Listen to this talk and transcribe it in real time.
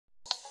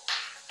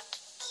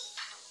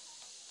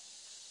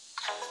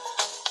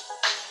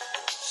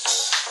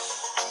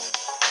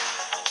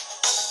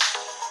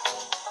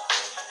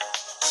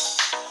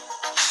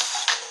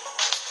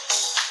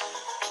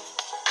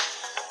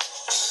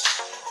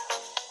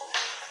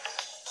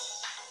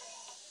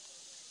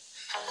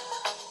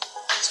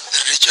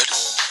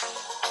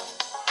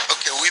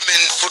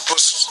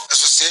Football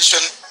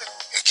Association,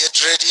 get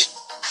ready.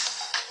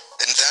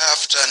 And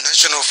thereafter,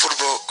 National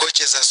Football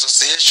Coaches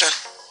Association,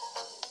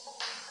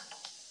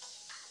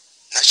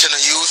 National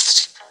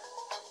Youth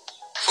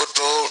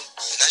Football,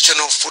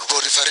 National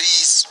Football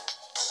Referees,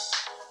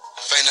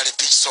 finally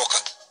beach soccer.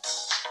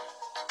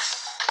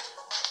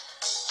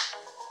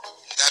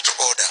 In that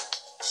order.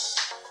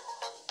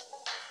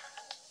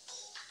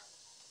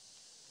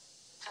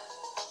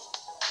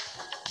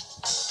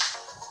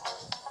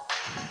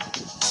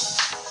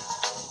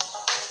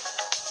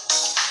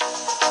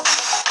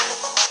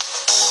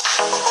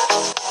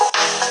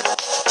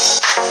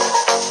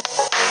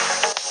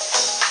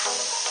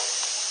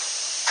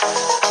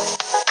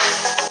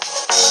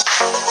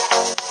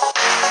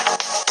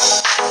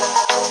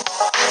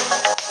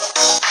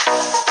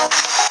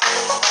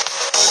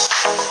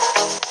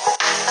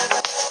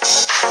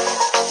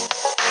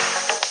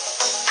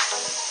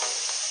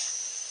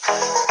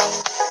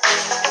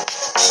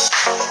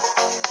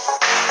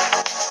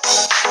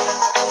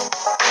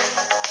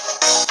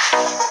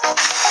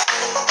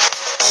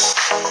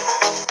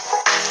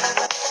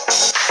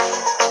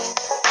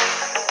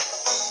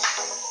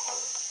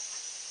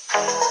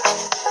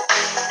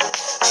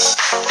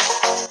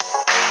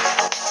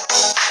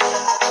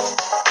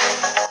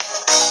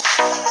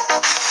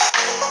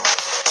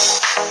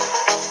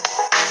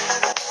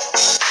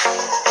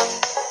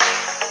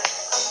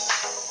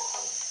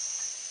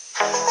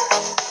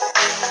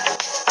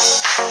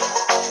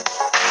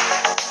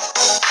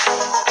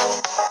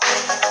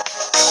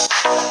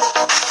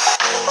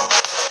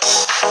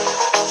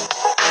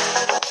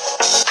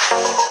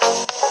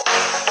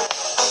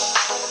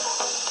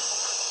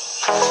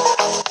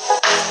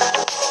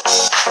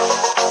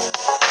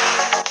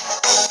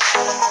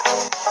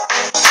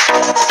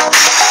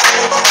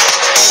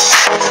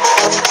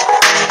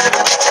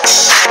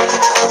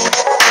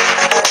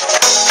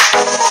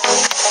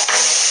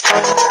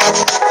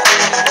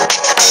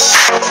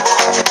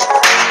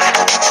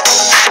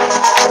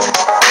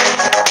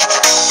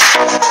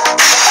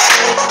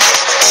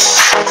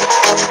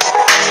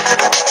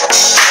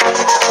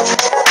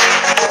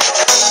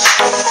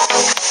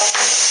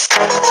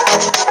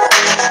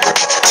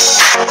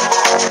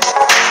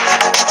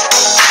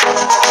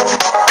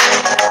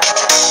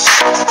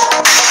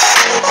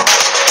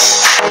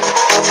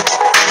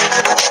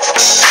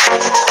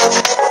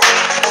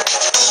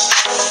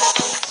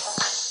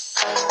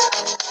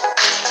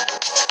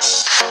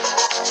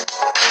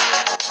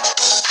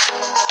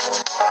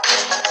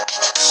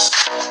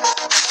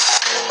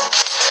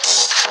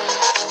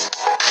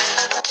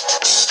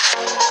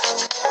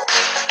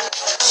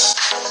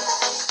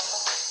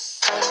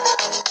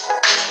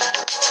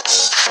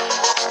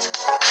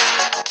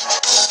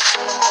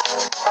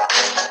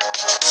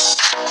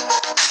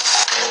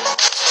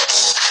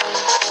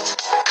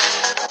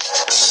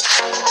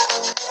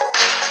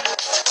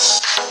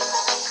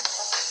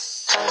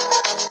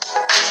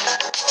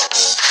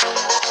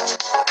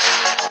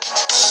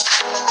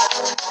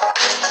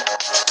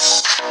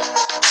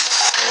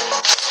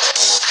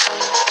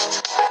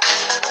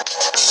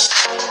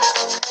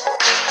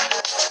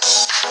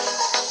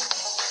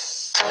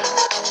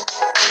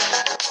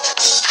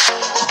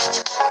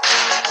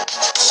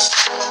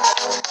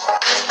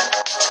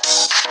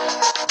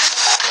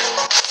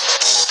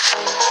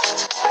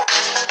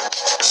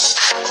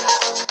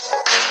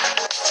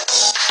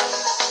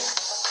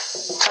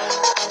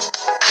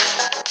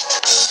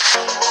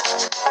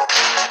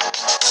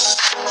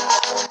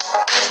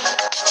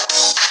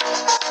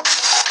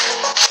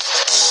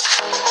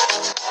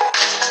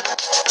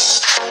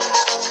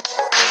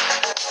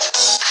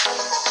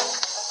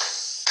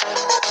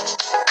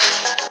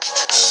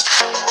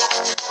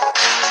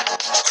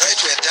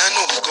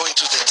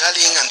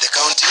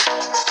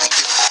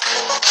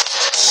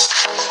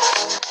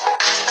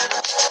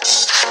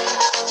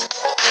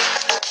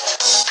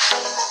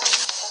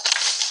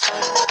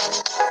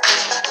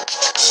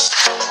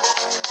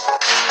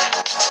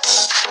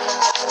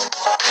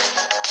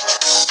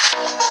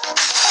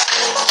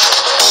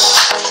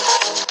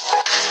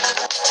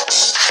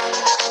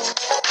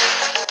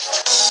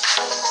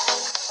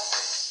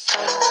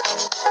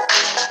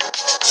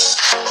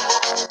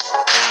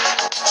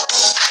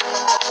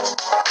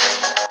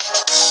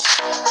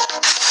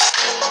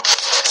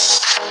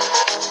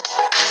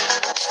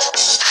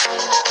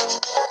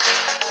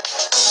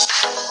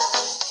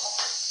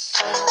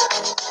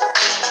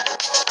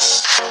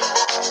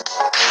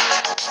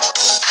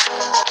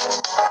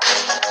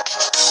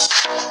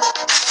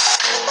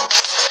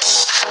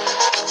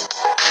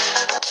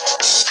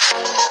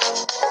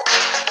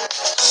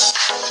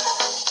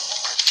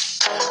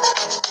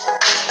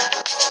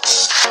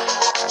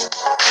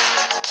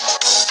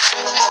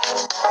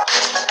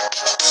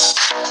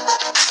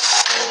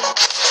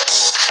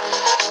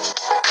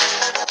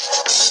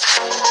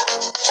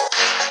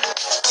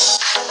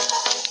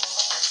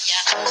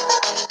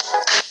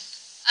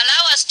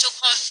 Allow us to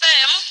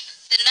confirm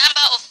the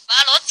number of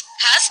ballots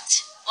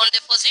cast on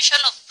the position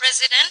of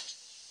President.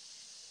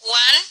 1,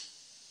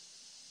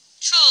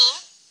 2,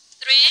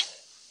 3,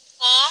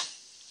 4,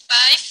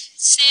 5,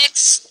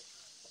 6,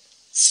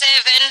 7,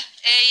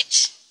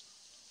 8,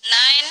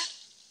 9,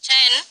 10,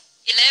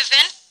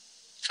 11,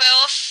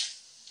 12,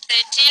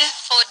 13,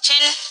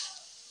 14,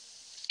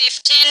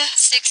 15,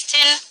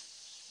 16,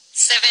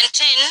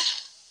 17,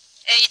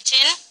 18,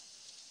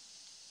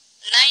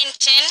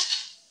 19,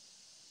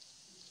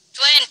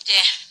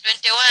 20,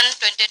 21,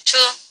 22,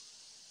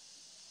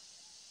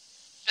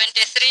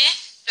 23,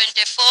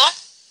 24,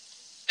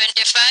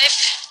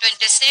 25,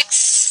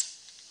 26,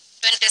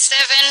 27,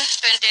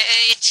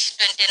 28,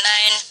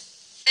 29,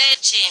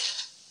 30,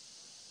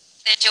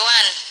 31,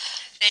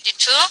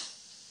 32,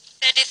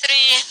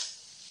 33,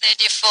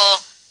 34,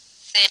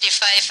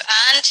 35,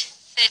 and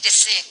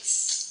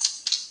 36.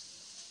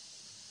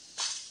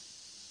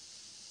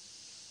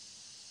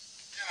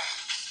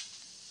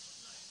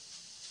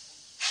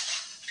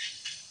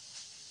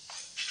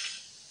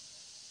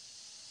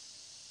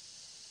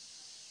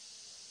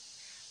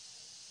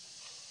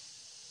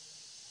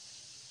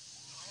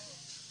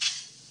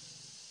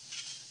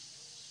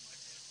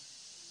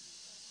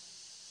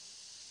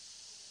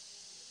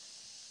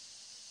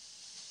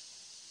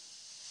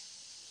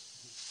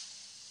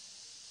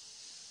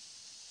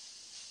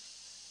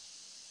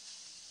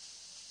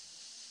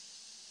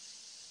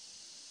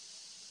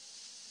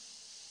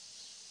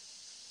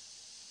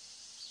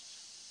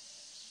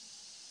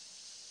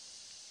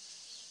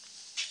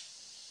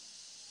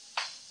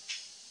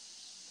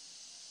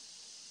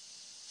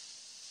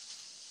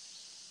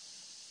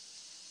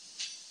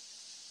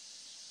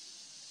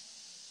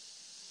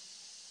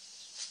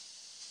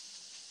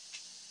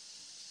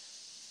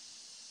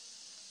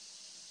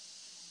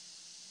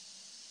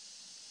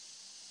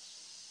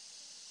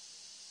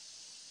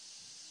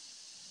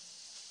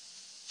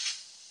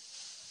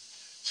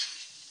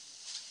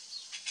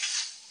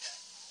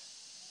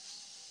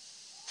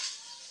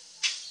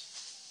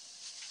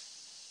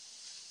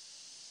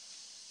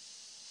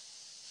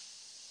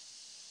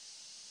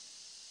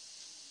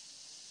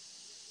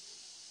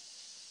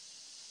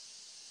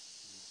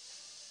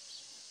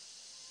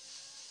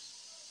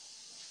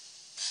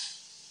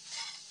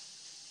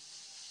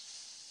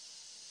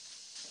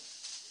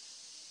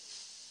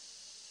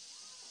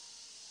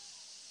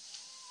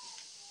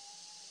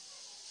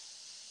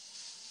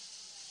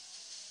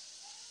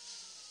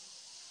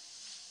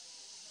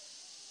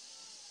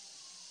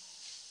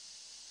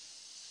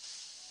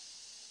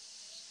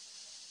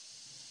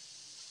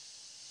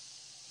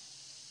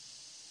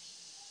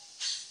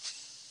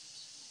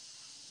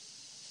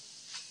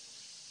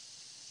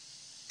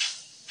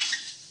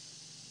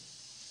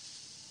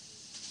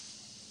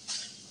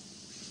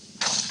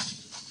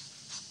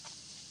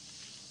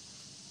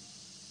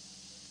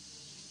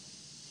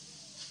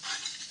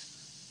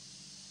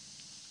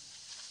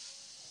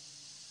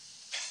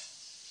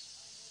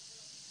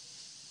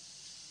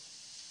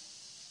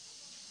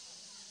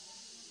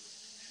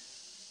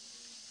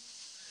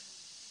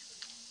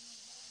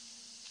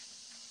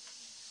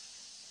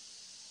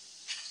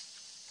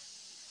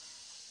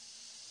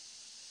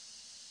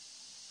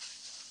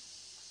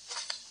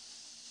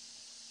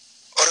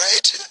 All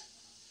right.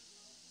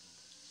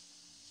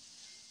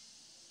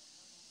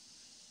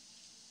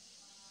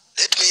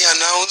 Let me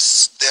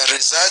announce the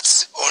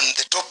results on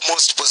the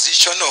topmost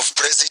position of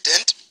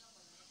president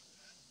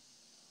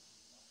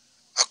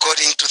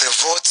according to the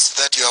votes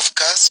that you have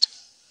cast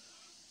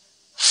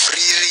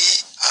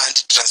freely and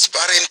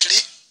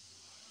transparently.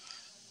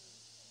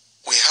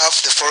 We have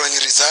the following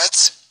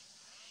results.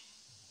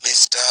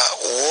 Mr.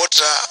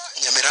 Walter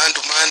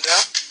Nyamirandu Manda,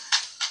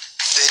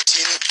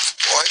 13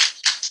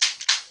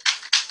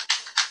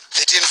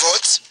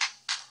 votes,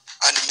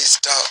 and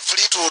Mr.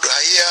 Fleetwood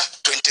Haya,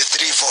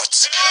 23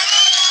 votes.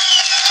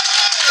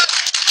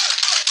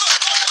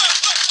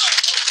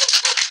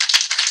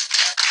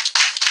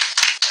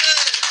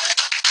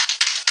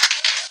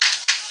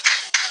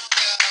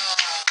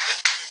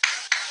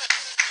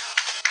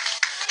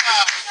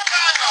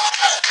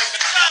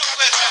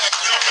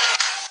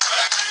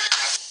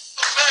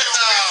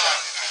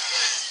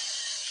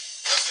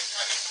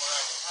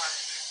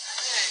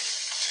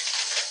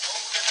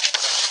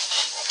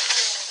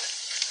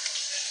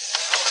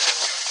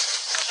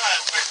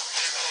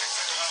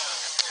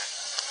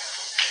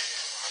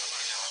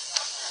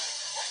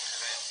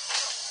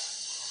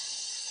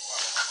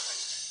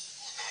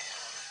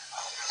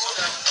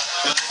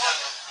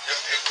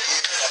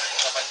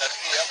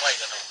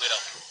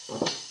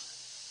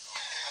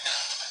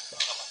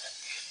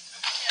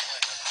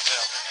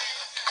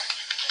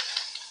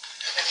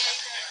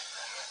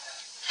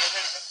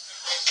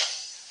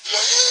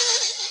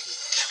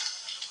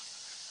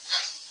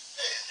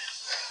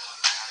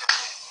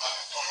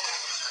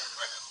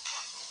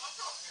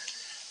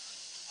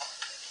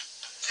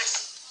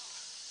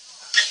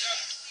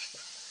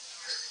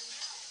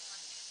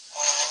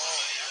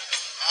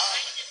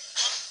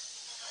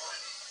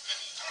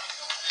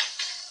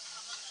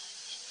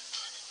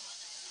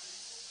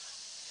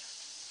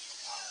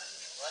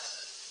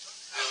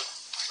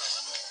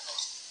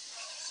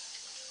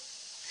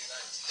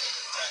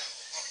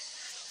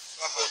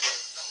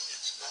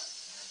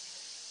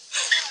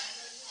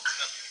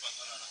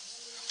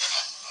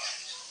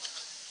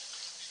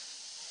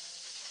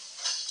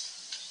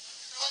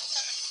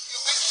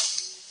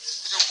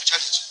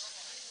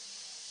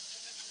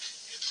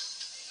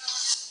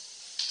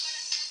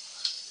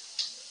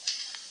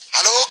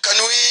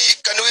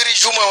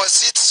 our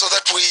seats so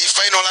that we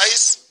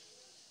finalize.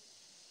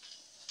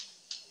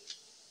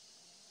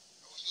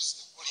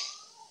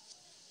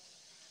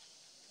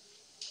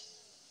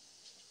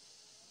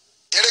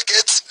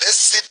 Delegates, let's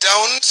sit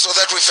down so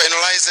that we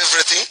finalize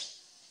everything.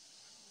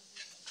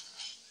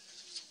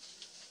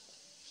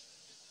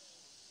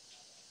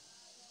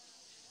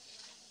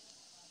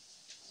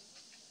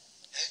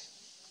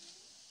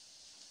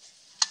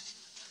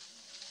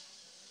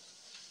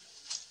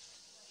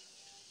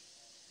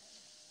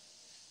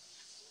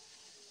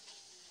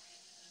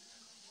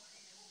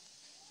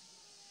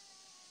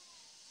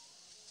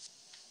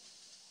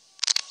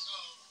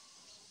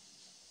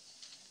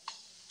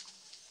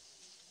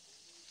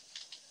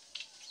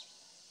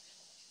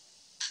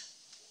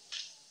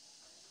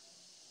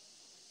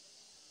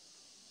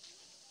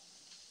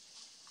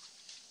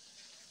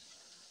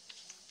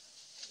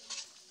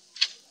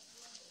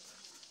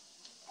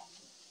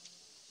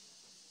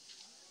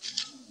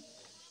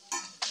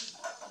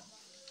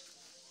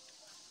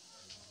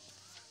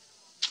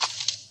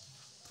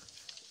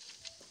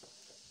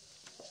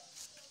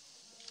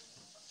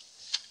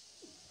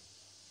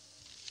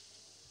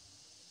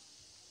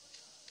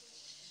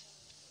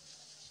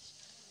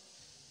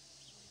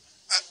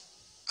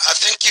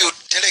 Thank you,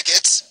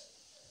 delegates.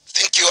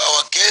 Thank you,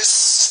 our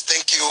guests.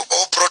 Thank you,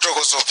 all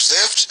protocols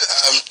observed.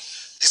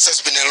 This has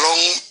been a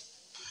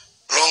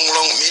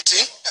long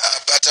meeting,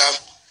 but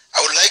I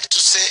would like to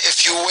say a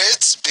few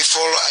words before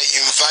I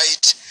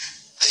invite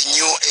the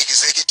new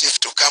executive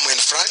to come in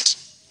front.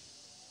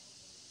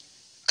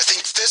 I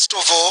think, first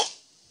of all,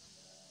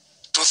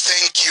 to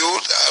thank you,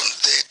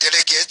 the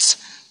delegates,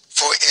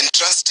 for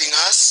entrusting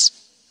us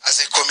as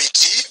a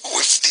committee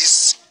with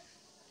this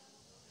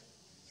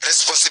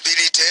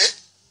responsibility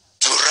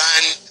to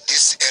run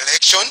this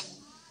election.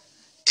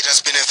 It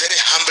has been a very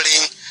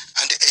humbling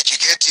and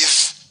educative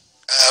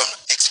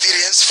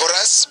experience for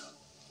us.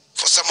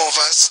 For some of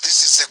us,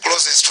 this is the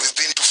closest we've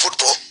been to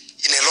football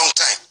in a long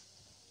time.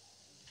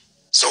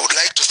 So I would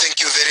like to thank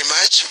you very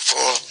much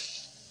for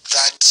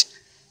that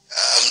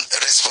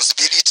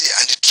responsibility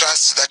and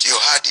trust that you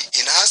had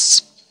in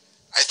us.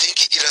 I think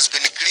it has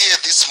been clear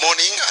this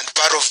morning and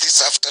part of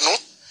this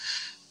afternoon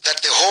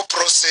that the whole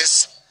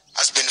process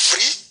has been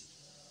free,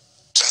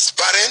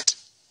 transparent,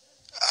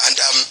 and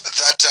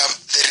that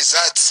the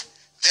results,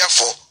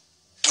 therefore,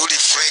 do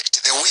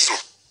reflect the will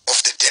of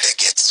the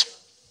delegates.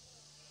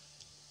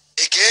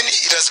 Again,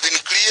 it has been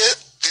clear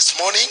this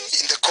morning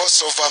in the course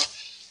of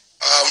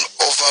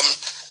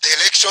the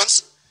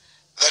elections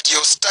that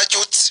your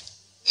statutes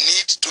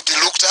need to be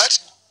looked at.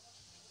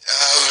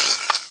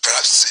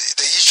 Perhaps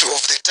the issue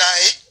of the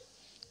tie,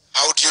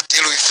 how do you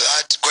deal with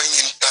that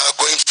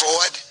going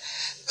forward?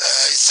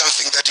 Is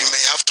something that you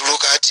may have to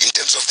look at in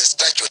terms of the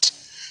statute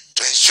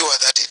to ensure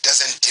that it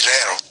doesn't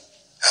derail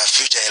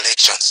future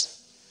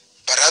elections.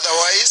 But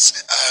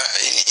otherwise,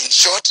 in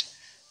short,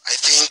 I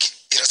think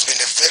it has been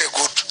a very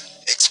good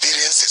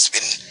experience. It's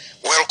been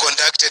well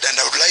conducted, and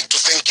I would like to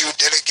thank you,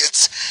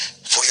 delegates,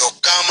 for your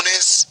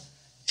calmness,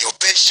 your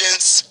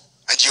patience,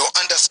 and your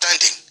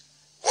understanding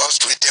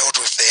whilst we dealt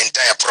with the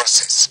entire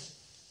process.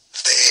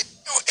 The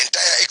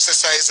entire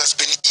exercise has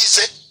been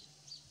easy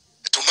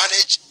to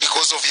manage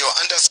because of your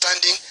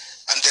understanding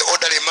and the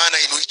orderly manner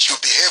in which you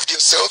behaved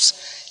yourselves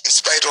in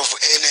spite of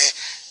any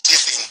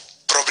teething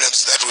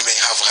problems that we may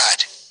have had.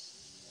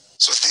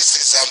 So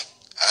this is a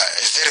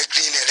very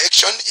clean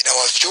election in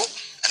our view,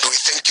 and we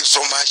thank you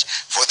so much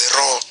for the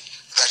role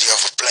that you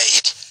have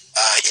played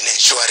in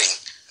ensuring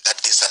that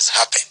this has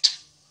happened.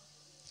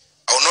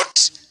 I will not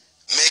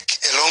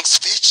make a long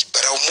speech,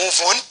 but I'll move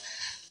on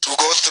to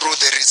go through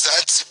the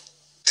results,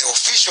 the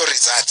official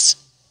results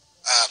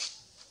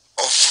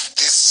of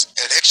this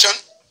election,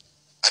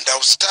 and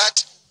I'll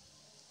start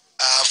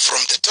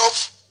from the top,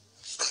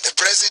 from the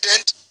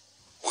president.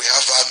 We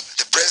have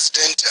the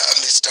president,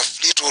 Mr.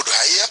 Fleetwood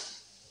here,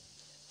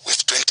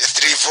 with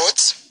 23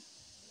 votes,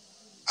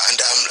 and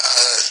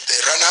the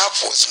runner-up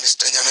was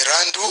Mr.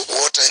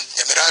 Walter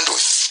Nyamirandu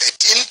with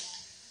 13.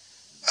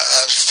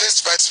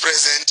 First vice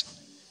president,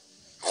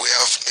 we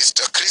have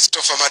Mr.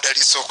 Christopher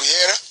Madaliso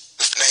Kuyera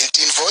with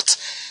 19 votes.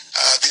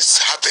 This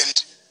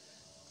happened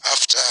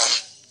after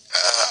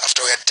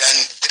we had done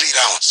 3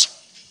 rounds.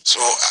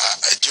 So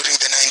during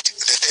the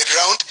third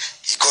round,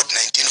 he got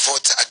 19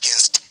 votes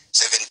against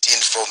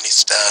 17 for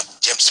Mr.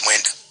 James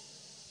Mwenda.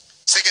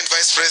 Second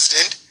vice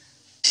president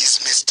is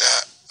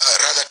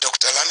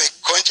Dr. Lamek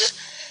Konje,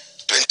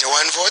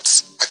 21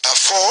 votes,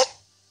 4.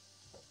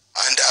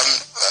 And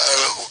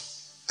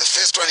the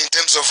first one in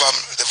terms of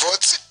the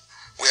votes,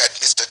 we had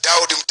Mr.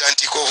 Daud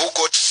Mtantiko, who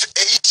got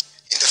 8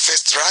 in the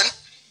first run,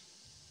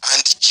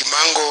 and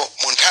Chimango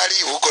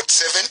Muntali, who got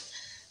 7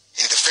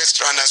 in the first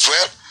run as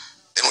well.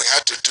 Then we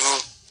had to do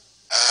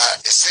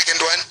a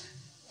second one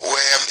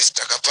where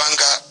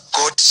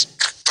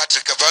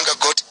Patrick Kabanga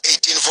got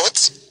 18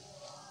 votes.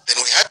 Then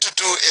we had to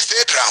do a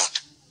third round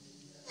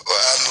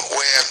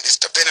where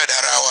Mr. Bernard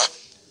Arawa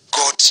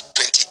got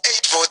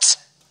 28 votes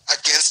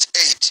against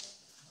 8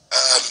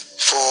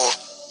 for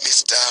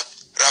Mr.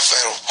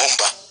 Raphael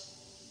Humba.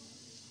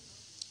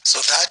 So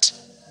that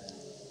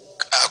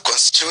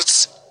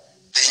constitutes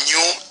the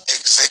new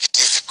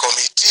executive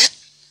committee.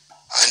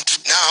 And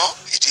now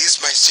it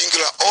is my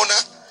singular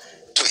honor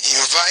to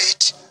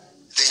invite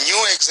the new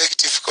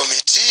executive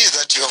committee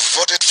that you have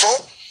voted for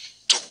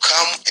to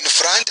come in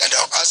front, and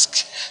I'll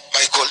ask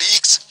my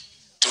colleagues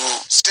to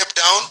step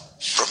down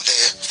from the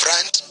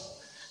front,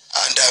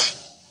 and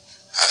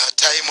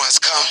time has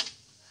come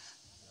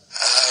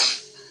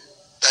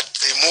that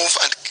they move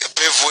and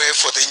pave way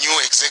for the new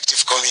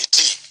executive committee.